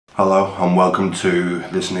Hello and welcome to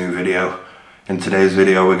this new video. In today's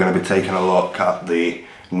video we're going to be taking a look at the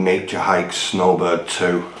Naturehike Snowbird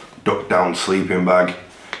 2 duck down sleeping bag.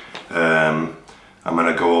 I'm going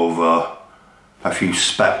to go over a few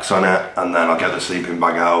specs on it and then I'll get the sleeping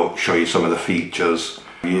bag out, show you some of the features.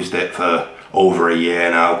 I've used it for over a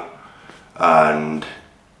year now and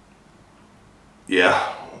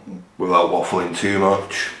yeah, without waffling too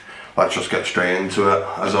much, let's just get straight into it.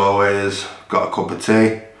 As always, got a cup of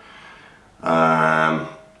tea.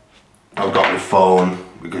 I've got my phone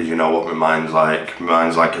because you know what my mind's like. My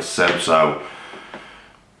mind's like a sieve, so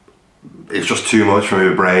it's just too much for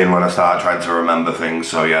my brain when I start trying to remember things.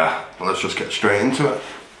 So yeah, let's just get straight into it.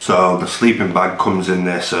 So the sleeping bag comes in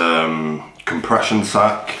this compression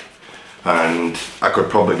sack, and I could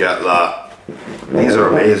probably get that. These are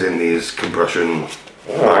amazing, these compression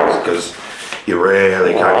bags, because you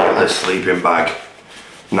really can get this sleeping bag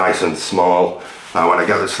nice and small. Now when I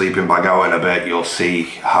get the sleeping bag out in a bit, you'll see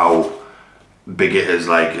how big it is.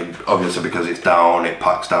 Like, obviously because it's down, it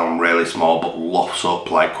packs down really small but lofts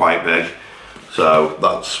up like quite big. So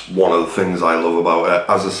that's one of the things I love about it.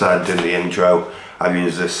 As I said in the intro, I've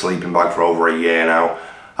used this sleeping bag for over a year now.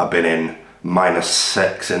 I've been in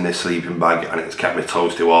 -6 in this sleeping bag and it's kept me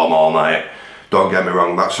toasty warm all night. Don't get me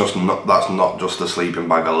wrong, that's not just the sleeping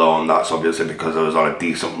bag alone. That's obviously because I was on a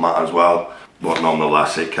decent mat as well. But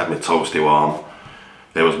nonetheless, it kept me toasty warm.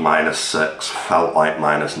 It was -6, felt like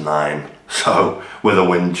 -9. So with a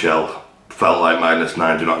wind chill, felt like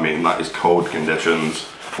 -9, do you know what I mean? That is cold conditions.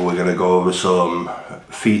 We're gonna go over some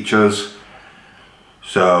features.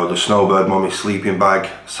 So the Snowbird Mummy sleeping bag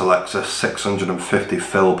selects a 650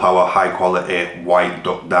 fill power high quality white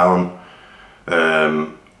duck down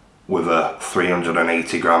with a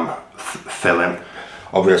 380 gram filling.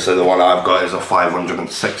 Obviously the one I've got is a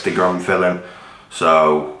 560 gram filling,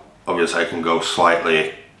 so obviously I can go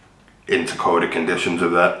slightly into colder conditions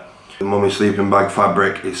with it. The Mummy sleeping bag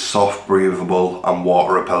fabric is soft, breathable and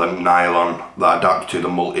water repellent nylon that adapts to the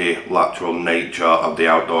multilateral nature of the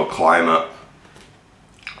outdoor climate.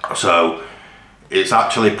 So it's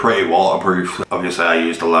actually pretty waterproof. Obviously I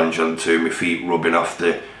used the Lanjan 2, my feet rubbing off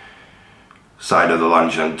the side of the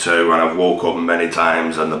Lanjan 2, and I've woke up many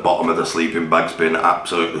times and the bottom of the sleeping bag's been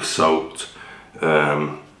absolutely soaked.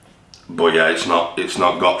 But yeah, it's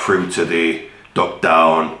not got through to the duck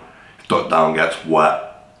down. If duck down gets wet,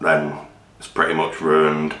 then it's pretty much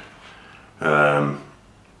ruined.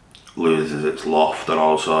 Loses its loft and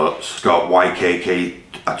all sorts. It's got YKK,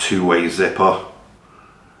 a two-way zipper,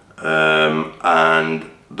 and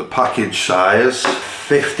the package size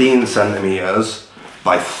 15 centimeters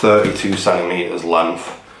by 32 centimeters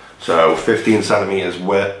length. So 15 centimeters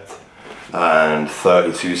width and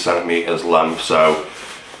 32 centimeters length. So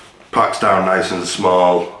packs down nice and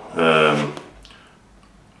small.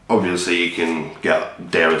 Obviously you can get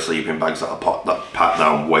dairy sleeping bags that pack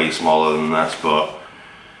down way smaller than this, but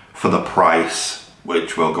for the price,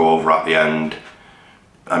 which we'll go over at the end,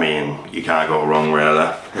 I mean, you can't go wrong really,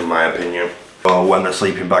 in my opinion. Well, when the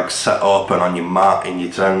sleeping bag's set up and on your mat in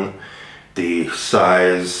your tent, the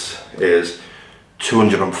size is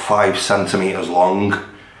 205 centimeters long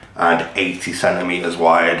and 80 centimeters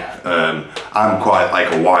wide. I'm quite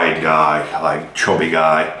like a wide guy, like chubby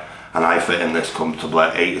guy, and I fit in this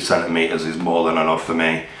comfortably. 80 centimeters is more than enough for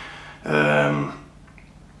me.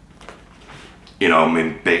 You know, my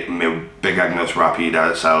big Agnes Rapide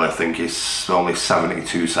XL, I think is only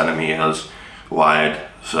 72 centimeters wide.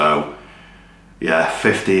 So yeah,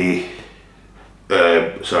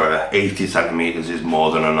 80 centimeters is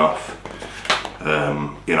more than enough.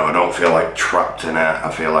 You know, I don't feel like trapped in it. I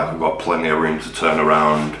feel like I've got plenty of room to turn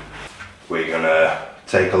around. We're gonna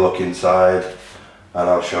take a look inside and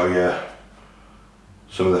I'll show you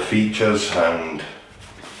some of the features, and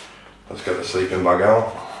let's get the sleeping bag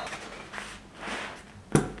out.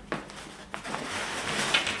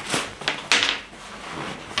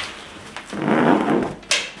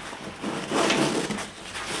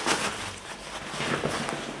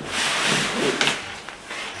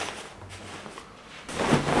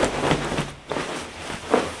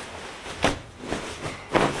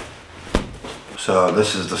 So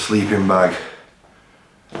this is the sleeping bag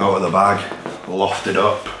out of the bag, lofted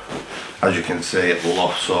up. As you can see, it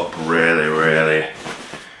lofts up really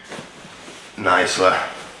nicely.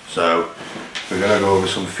 So we're going to go over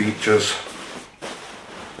some features.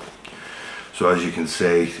 So as you can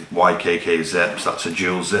see, YKK zips, that's a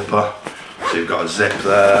dual zipper. So you've got a zip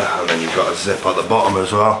there and then you've got a zip at the bottom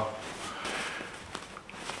as well.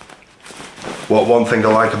 One thing I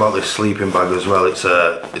like about this sleeping bag as well, it's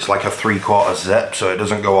like a 3/4 zip, so it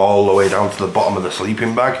doesn't go all the way down to the bottom of the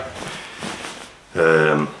sleeping bag.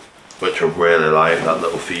 which I really like, that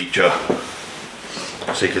little feature.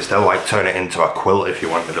 So you can still like turn it into a quilt if you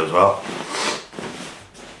wanted as well.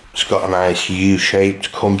 It's got a nice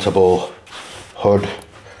U-shaped comfortable hood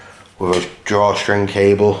with a drawstring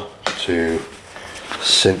cable to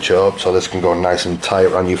cinch it up so this can go nice and tight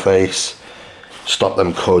around your face, stop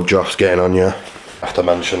them cold drafts getting on you. I have to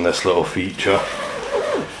mention this little feature.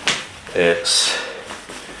 It's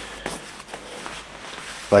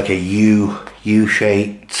like a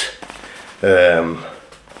U-shaped little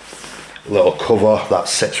cover that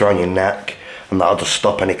sits around your neck, and that'll just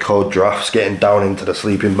stop any cold drafts getting down into the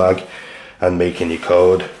sleeping bag and making you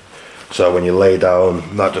cold. So when you lay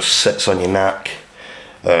down, that just sits on your neck.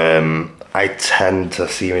 I tend to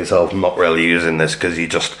see myself not really using this because you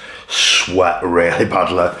just sweat really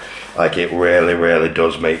badly. Like, it really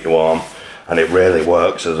does make you warm, and it really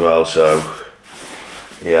works as well. So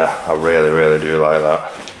yeah, I really do like that.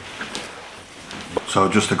 So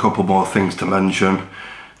just a couple more things to mention.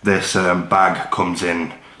 This bag comes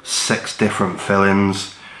in 6 different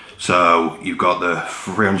fillings. So you've got the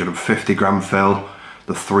 350 gram fill,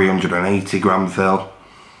 the 380 gram fill,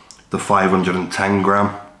 the 510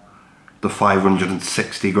 gram, the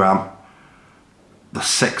 560 gram, the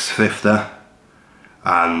 650,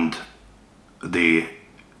 and the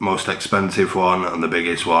most expensive one and the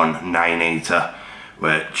biggest one, 980,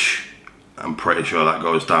 which I'm pretty sure that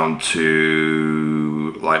goes down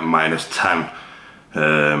to like -10.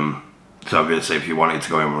 So obviously if you wanted to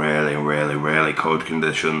go in really cold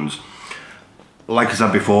conditions, like I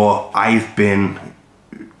said before, I've been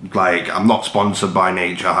like, I'm not sponsored by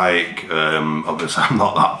Nature Hike. Obviously I'm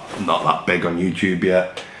not that big on YouTube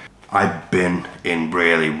yet. I've been in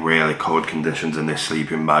really cold conditions in this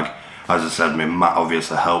sleeping bag. As I said, my mat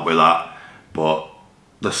obviously helped with that, but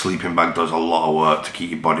the sleeping bag does a lot of work to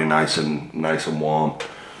keep your body nice and warm.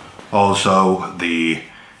 Also,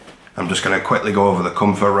 I'm just going to quickly go over the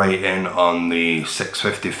comfort rating on the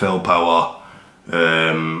 650 fill power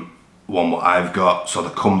one what I've got. So the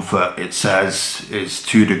comfort, it says, is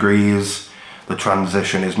 2 degrees, the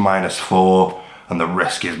transition is -4, and the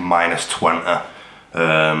risk is -20.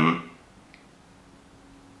 And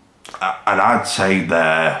I'd say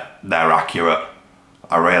they're accurate.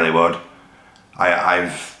 I really would. I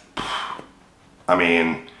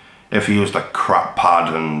mean, if you used a crap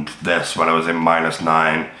pad and this when I was in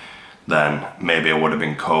 -9, then maybe I would have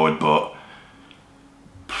been cold, but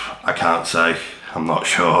I can't say. I'm not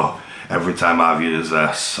sure. Every time I've used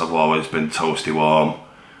this, I've always been toasty warm.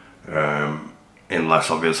 Unless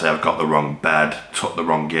obviously I've got the wrong bed, took the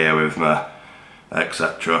wrong gear with me,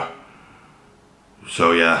 etc.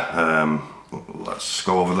 So yeah, let's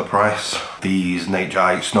go over the price. These Nature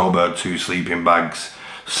Hike Snowbird 2 sleeping bags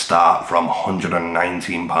start from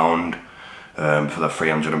 £119 for the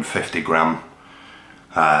 350 gram.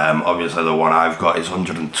 Obviously the one I've got is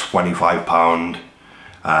 £125,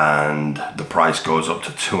 and the price goes up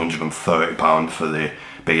to £230 for the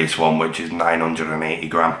biggest one, which is 980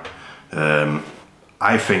 gram.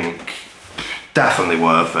 I think definitely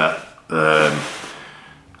worth it.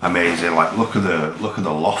 Amazing. Like, look at the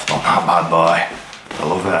loft on that bad boy. I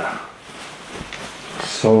love it.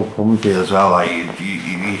 So comfy as well. Like,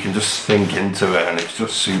 you can just sink into it, and it's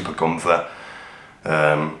just super comfy.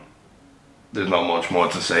 There's not much more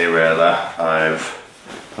to say really.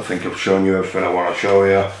 I think I've shown you everything I want to show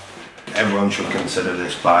you. Everyone should consider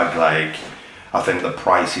this bag. Like, I think the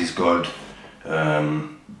price is good,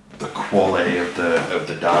 the quality of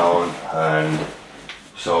the down, and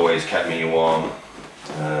it's always kept me warm.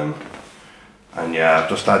 And yeah, I've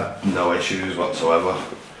just had no issues whatsoever.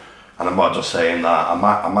 And I'm not just saying that.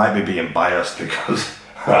 I might be being biased because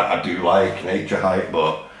I do like Nature Hike,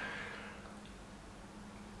 but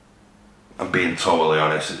I'm being totally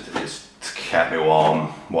honest, it's kept me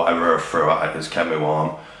warm. Whatever I threw at it has kept me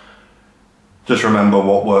warm. Just remember,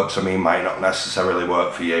 what works for me might not necessarily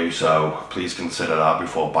work for you, so please consider that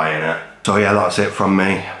before buying it. So yeah, that's it from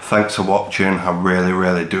me. Thanks for watching. I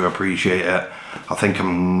really do appreciate it. I think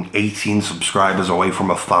I'm 18 subscribers away from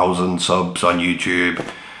 1,000 subs on YouTube,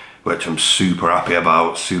 which I'm super happy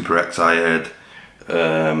about, super excited.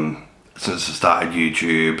 Since I started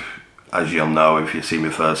YouTube, as you'll know if you see my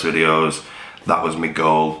first videos, that was my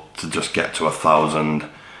goal, to just get to 1,000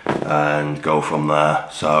 and go from there.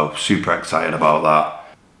 So super excited about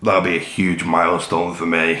that. That'll be a huge milestone for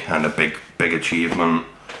me and a big achievement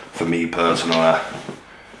for me personally.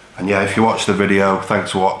 And yeah, if you watched the video,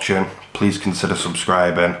 thanks for watching. Please consider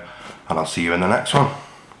subscribing, and I'll see you in the next one.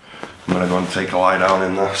 I'm gonna go and take a lie down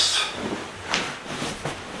in this.